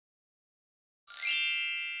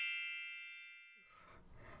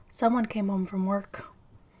Someone came home from work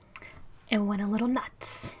and went a little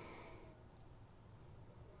nuts.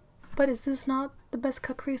 But is this not the best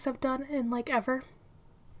cut crease I've done in like ever?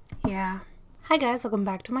 Yeah. Hi guys, welcome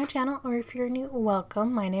back to my channel, or if you're new,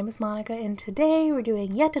 welcome. My name is Monica and today we're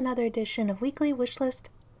doing yet another edition of weekly wishlist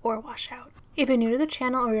or washout. If you're new to the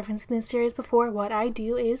channel or you've seen this series before, what I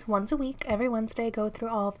do is once a week, every Wednesday, go through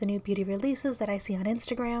all of the new beauty releases that I see on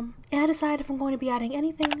Instagram, and I decide if I'm going to be adding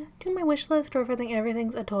anything to my wish list or if I think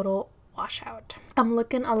everything's a total washout. I'm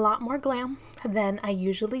looking a lot more glam than I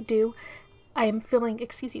usually do. I am filming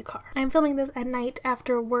this at night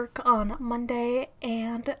after work on Monday,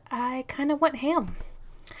 and I kind of went ham.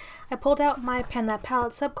 I pulled out my Pen That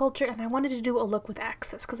Palette subculture and I wanted to do a look with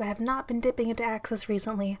Axis because I have not been dipping into Axis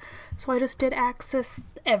recently, so I just did Axis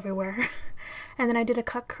everywhere. And then I did a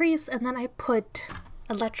cut crease, and then I put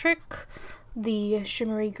Electric, the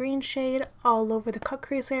shimmery green shade, all over the cut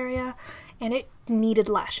crease area, and it needed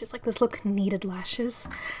lashes. Like, this look needed lashes.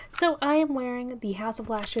 So I am wearing the House of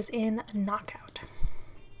Lashes in Knockout.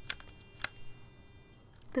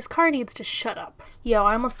 This car needs to shut up. Yo,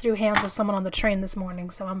 I almost threw hands with someone on the train this morning,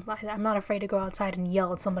 so I'm not afraid to go outside and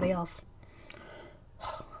yell at somebody else.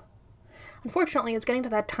 Unfortunately, it's getting to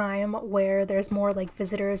that time where there's more like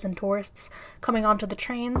visitors and tourists coming onto the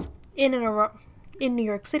trains in New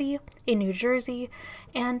York City, in New Jersey,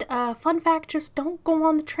 and fun fact, just don't go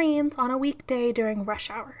on the trains on a weekday during rush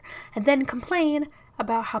hour and then complain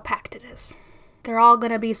about how packed it is. They're all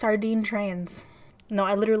gonna be sardine trains. No,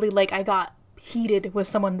 I literally, I got heated with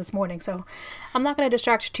someone this morning, so I'm not going to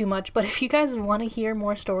distract too much, but if you guys want to hear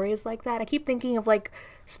more stories like that, I keep thinking of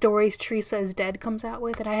stories Teresa is Dead comes out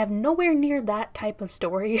with, and I have nowhere near that type of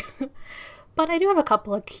story. But I do have a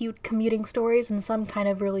couple of cute commuting stories and some kind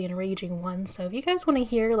of really enraging ones, so if you guys want to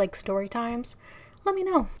hear story times, let me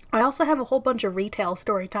know. I also have a whole bunch of retail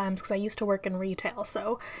story times because I used to work in retail,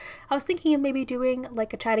 so I was thinking of maybe doing a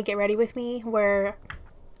try to get ready with me where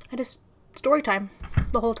I just story time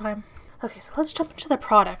the whole time. Okay, so let's jump into the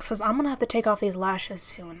products, because I'm going to have to take off these lashes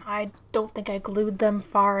soon. I don't think I glued them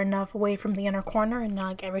far enough away from the inner corner, and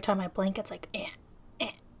every time I blink, it's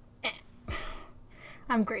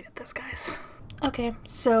I'm great at this, guys. Okay,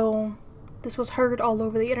 so this was heard all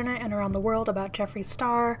over the internet and around the world about Jeffree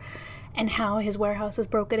Star and how his warehouse was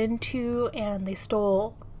broken into, and they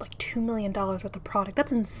stole $2 million worth of product.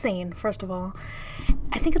 That's insane, first of all.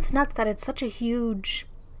 I think it's nuts that it's such a huge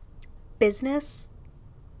business.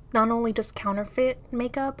 Not only just counterfeit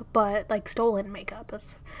makeup, but stolen makeup.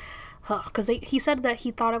 Because he said that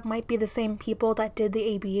he thought it might be the same people that did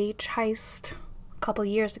the ABH heist a couple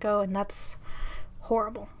years ago, and that's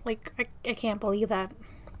horrible. I can't believe that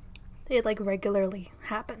it regularly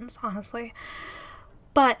happens, honestly.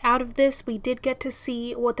 But out of this, we did get to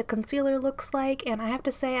see what the concealer looks like, and I have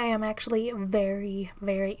to say I am actually very,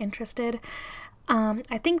 very interested.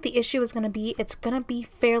 I think the issue is going to be, it's going to be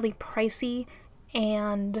fairly pricey,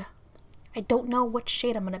 and I don't know what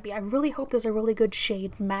shade I'm going to be. I really hope there's a really good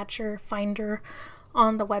shade matcher finder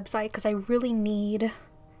on the website, because I really need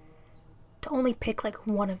to only pick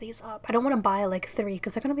one of these up. I don't want to buy 3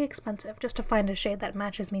 because they're going to be expensive just to find a shade that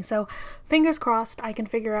matches me. So fingers crossed I can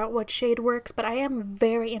figure out what shade works, but I am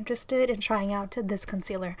very interested in trying out this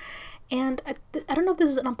concealer. And I don't know if this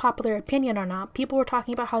is an unpopular opinion or not. People were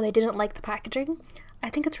talking about how they didn't like the packaging. I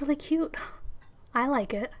think it's really cute. I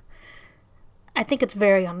like it. I think it's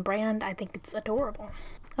very on brand. I think it's adorable.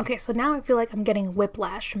 Okay, so now I feel like I'm getting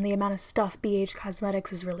whiplash from the amount of stuff BH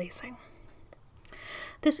Cosmetics is releasing.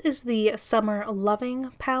 This is the Summer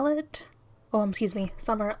Loving palette. Oh, excuse me,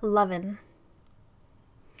 Summer Lovin'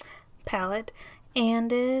 palette.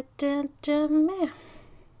 And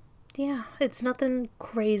yeah, it's nothing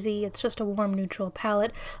crazy. It's just a warm neutral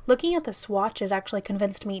palette. Looking at the swatches actually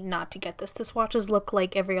convinced me not to get this. The swatches look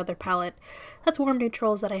like every other palette that's warm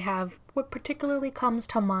neutrals that I have. What particularly comes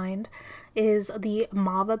to mind is the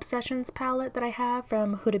Mauve Obsessions palette that I have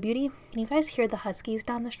from Huda Beauty. Can you guys hear the huskies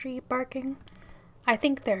down the street barking? I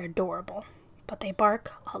think they're adorable, but they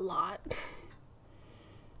bark a lot.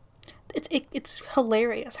 It's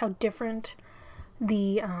hilarious how different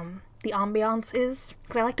the ambiance is,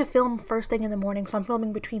 because I like to film first thing in the morning, so I'm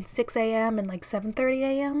filming between 6 a.m. and 7:30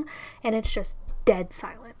 a.m. and it's just dead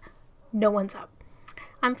silent. No one's up.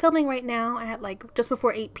 I'm filming right now at just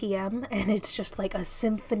before 8 p.m. and it's just a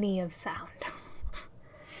symphony of sound.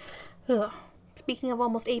 Ugh. Speaking of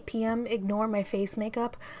almost 8 p.m., ignore my face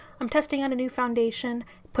makeup. I'm testing out a new foundation,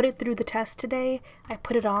 put it through the test today. I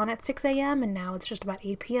put it on at 6 a.m. and now it's just about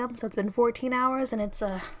 8 p.m. So it's been 14 hours and it's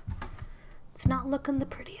not looking the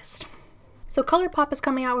prettiest. So ColourPop is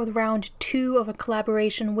coming out with round 2 of a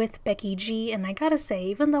collaboration with Becky G, and I gotta say,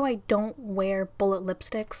 even though I don't wear bullet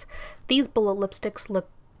lipsticks, these bullet lipsticks look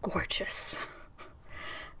gorgeous.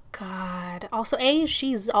 God. Also,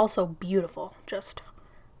 she's also beautiful. Just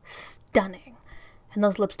stunning. And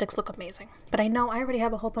those lipsticks look amazing. But I know I already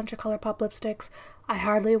have a whole bunch of ColourPop lipsticks. I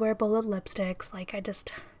hardly wear bullet lipsticks. Like, I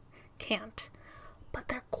just can't. But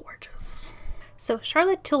they're gorgeous. So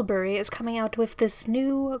Charlotte Tilbury is coming out with this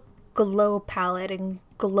new glow palette and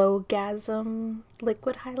Glowgasm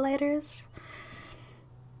liquid highlighters.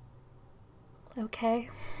 Okay.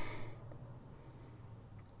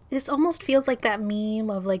 This almost feels like that meme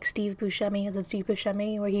of like Steve Buscemi, is it Steve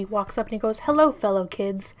Buscemi, where he walks up and he goes, "Hello, fellow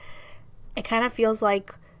kids." It kind of feels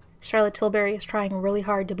like Charlotte Tilbury is trying really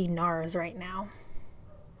hard to be NARS right now.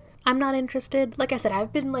 I'm not interested. Like I said,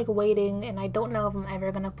 I've been like waiting, and I don't know if I'm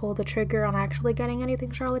ever gonna pull the trigger on actually getting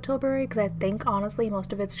anything Charlotte Tilbury, because I think honestly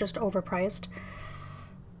most of it's just overpriced.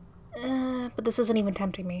 But this isn't even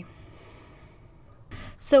tempting me.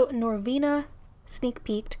 So Norvina sneak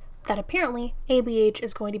peeked that apparently ABH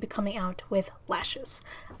is going to be coming out with lashes.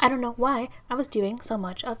 I don't know why I was doing so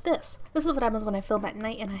much of this. This is what happens when I film at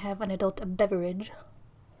night and I have an adult beverage.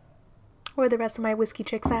 Where are the rest of my whiskey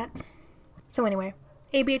chicks at? So anyway,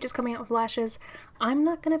 ABH is coming out with lashes. I'm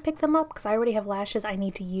not gonna pick them up because I already have lashes I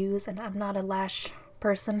need to use, and I'm not a lash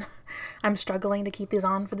person. I'm struggling to keep these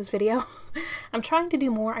on for this video. I'm trying to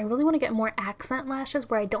do more. I really want to get more accent lashes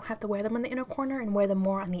where I don't have to wear them in the inner corner and wear them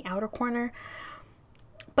more on the outer corner.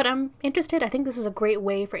 But I'm interested. I think this is a great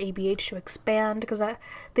way for ABH to expand, because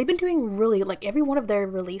they've been doing really, like, every one of their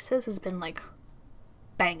releases has been like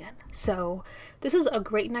banging. So this is a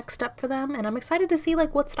great next step for them, and I'm excited to see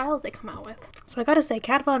like what styles they come out with. So I gotta say,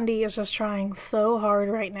 Kat Von D is just trying so hard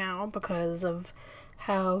right now because of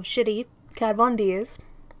how shitty Kat Von D is,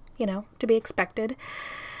 you know, to be expected.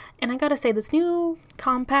 And I gotta say, this new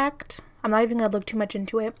compact, I'm not even gonna look too much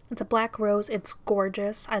into it. It's a black rose. It's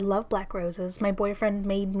gorgeous. I love black roses. My boyfriend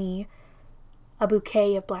made me a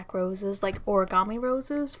bouquet of black roses, like origami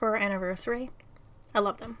roses, for our anniversary. I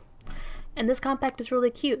love them. And this compact is really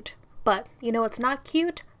cute. But you know what's not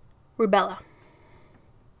cute? Rubella.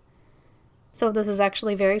 So this is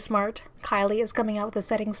actually very smart. Kylie is coming out with a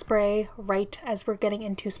setting spray right as we're getting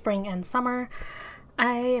into spring and summer.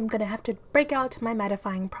 I am gonna have to break out my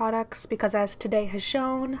mattifying products because, as today has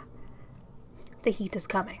shown, the heat is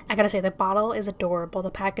coming. I gotta say, the bottle is adorable. The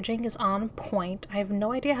packaging is on point. I have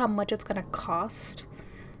no idea how much it's gonna cost,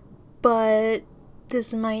 but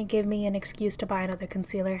this might give me an excuse to buy another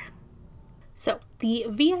concealer. So the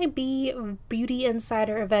VIB Beauty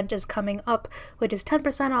Insider event is coming up, which is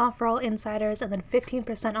 10% off for all insiders and then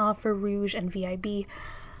 15% off for Rouge and VIB.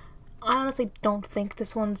 I honestly don't think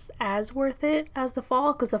this one's as worth it as the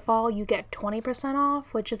fall, because the fall you get 20%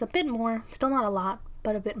 off, which is a bit more. Still not a lot,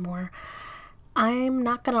 but a bit more. I'm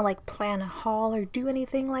not gonna like plan a haul or do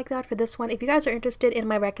anything like that for this one. If you guys are interested in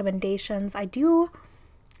my recommendations, I do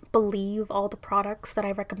believe all the products that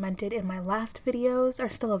I recommended in my last videos are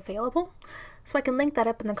still available, so I can link that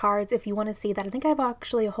up in the cards if you want to see that. I think I have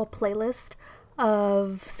actually a whole playlist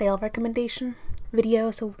of sale recommendation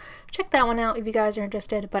videos, so check that one out if you guys are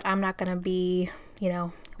interested, but I'm not gonna be, you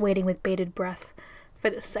know, waiting with bated breath for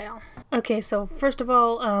this sale. Okay, so first of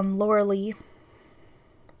all, Laura Lee.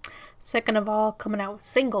 Second of all, coming out with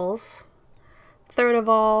singles. Third of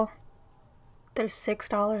all, they're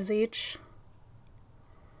 $6 each.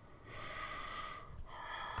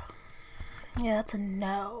 Yeah, that's a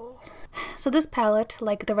no. So this palette,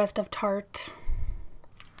 like the rest of Tarte,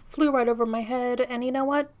 flew right over my head, and you know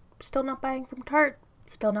what? Still not buying from Tarte.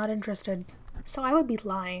 Still not interested. So I would be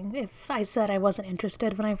lying if I said I wasn't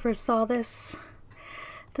interested when I first saw this.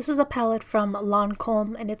 This is a palette from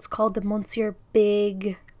Lancome, and it's called the Monsieur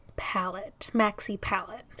Big palette, maxi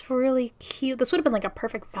palette. It's really cute. This would have been like a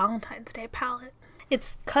perfect Valentine's Day palette.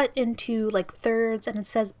 It's cut into like thirds, and it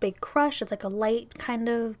says Big Crush. It's like a light kind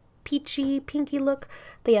of peachy, pinky look.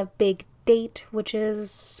 They have Big Date, which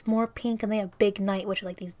is more pink, and they have Big Night, which are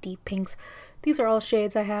like these deep pinks. These are all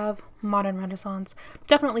shades I have. Modern Renaissance.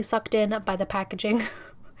 Definitely sucked in by the packaging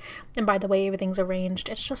and by the way everything's arranged.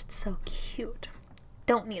 It's just so cute.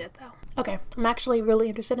 Don't need it though. Okay, I'm actually really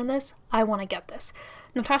interested in this. I want to get this.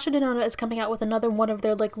 Natasha Denona is coming out with another one of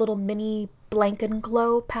their like little mini Blank and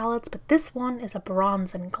Glow palettes, but this one is a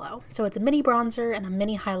Bronze and Glow. So it's a mini bronzer and a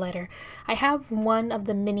mini highlighter. I have one of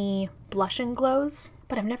the mini Blush and Glows,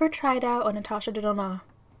 but I've never tried out a Natasha Denona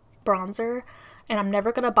bronzer, and I'm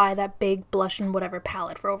never gonna buy that big blush and whatever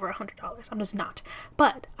palette for over $100. I'm just not.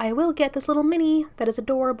 But I will get this little mini that is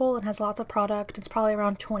adorable and has lots of product. It's probably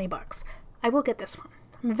around 20 bucks. I will get this one.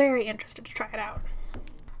 I'm very interested to try it out.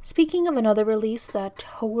 Speaking of another release that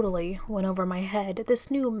totally went over my head, this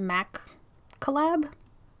new MAC collab.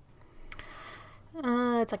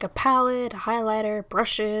 It's like a palette, a highlighter,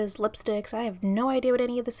 brushes, lipsticks. I have no idea what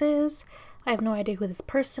any of this is. I have no idea who this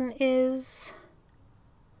person is.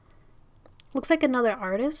 Looks like another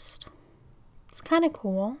artist. It's kind of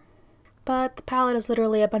cool. But the palette is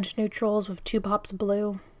literally a bunch of neutrals with 2 pops of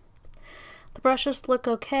blue. The brushes look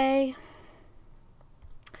okay.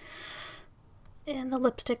 And the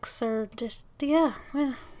lipsticks are just, yeah.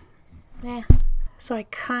 So I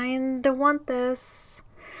kind of want this.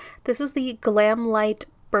 This is the Glam Light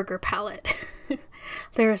Burger palette.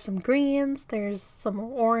 There are some greens, there's some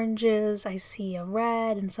oranges, I see a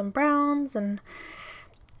red and some browns, and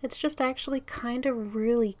it's just actually kind of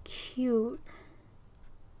really cute.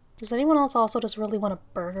 Does anyone else also just really want a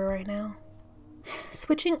burger right now?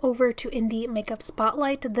 Switching over to Indie Makeup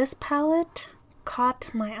Spotlight, this palette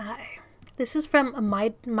caught my eye. This is from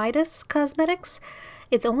Midas Cosmetics.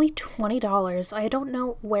 It's only $20. I don't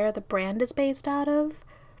know where the brand is based out of,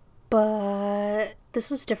 but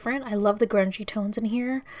this is different. I love the grungy tones in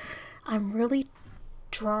here. I'm really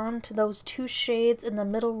drawn to those 2 shades in the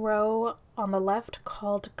middle row on the left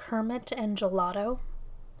called Kermit and Gelato.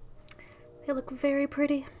 They look very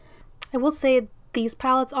pretty. I will say these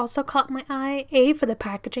palettes also caught my eye, for the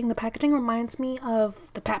packaging. The packaging reminds me of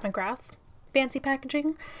the Pat McGrath fancy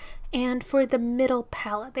packaging. And for the middle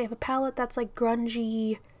palette, they have a palette that's like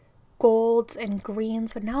grungy golds and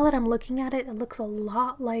greens, but now that I'm looking at it, it looks a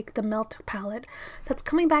lot like the Melt palette that's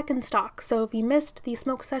coming back in stock. So if you missed the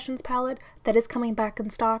Smoke Sessions palette, that is coming back in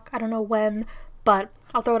stock. I don't know when, but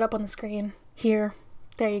I'll throw it up on the screen here.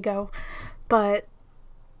 There you go. But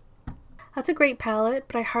that's a great palette,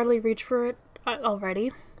 but I hardly reach for it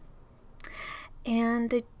already.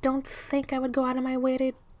 And I don't think I would go out of my way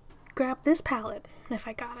to grab this palette if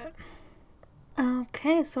I got it.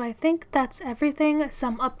 Okay, so I think that's everything.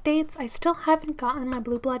 Some updates. I still haven't gotten my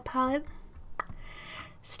Blue Blood palette.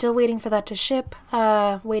 Still waiting for that to ship.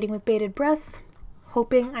 Waiting with bated breath.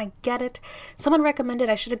 Hoping I get it. Someone recommended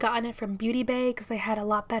I should have gotten it from Beauty Bay because they had a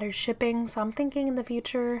lot better shipping. So I'm thinking in the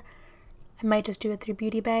future I might just do it through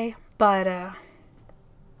Beauty Bay. But,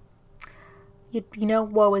 you know,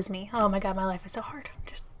 woe is me. Oh my god, my life is so hard.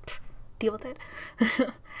 Just deal with it.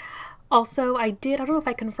 Also, I don't know if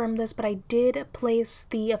I confirmed this, but I did place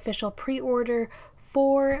the official pre-order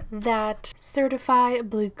for that Certify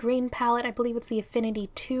Blue-Green palette. I believe it's the Affinity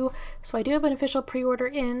 2. So I do have an official pre-order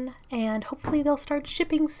in, and hopefully they'll start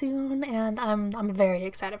shipping soon, and I'm very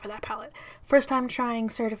excited for that palette. First time trying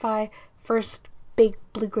Certify, first big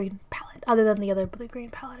blue-green palette, other than the other blue-green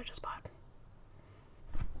palette I just bought.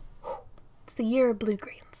 It's the year of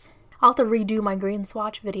blue-greens. I'll have to redo my green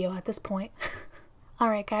swatch video at this point.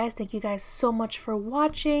 Alright guys, thank you guys so much for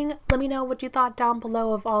watching. Let me know what you thought down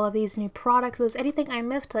below of all of these new products. If there's anything I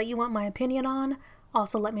missed that you want my opinion on,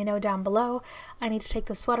 also let me know down below. I need to take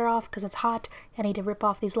the sweater off because it's hot. I need to rip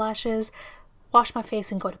off these lashes, wash my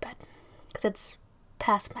face, and go to bed because it's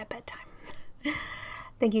past my bedtime.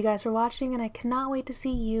 Thank you guys for watching, and I cannot wait to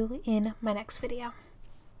see you in my next video.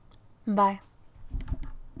 Bye.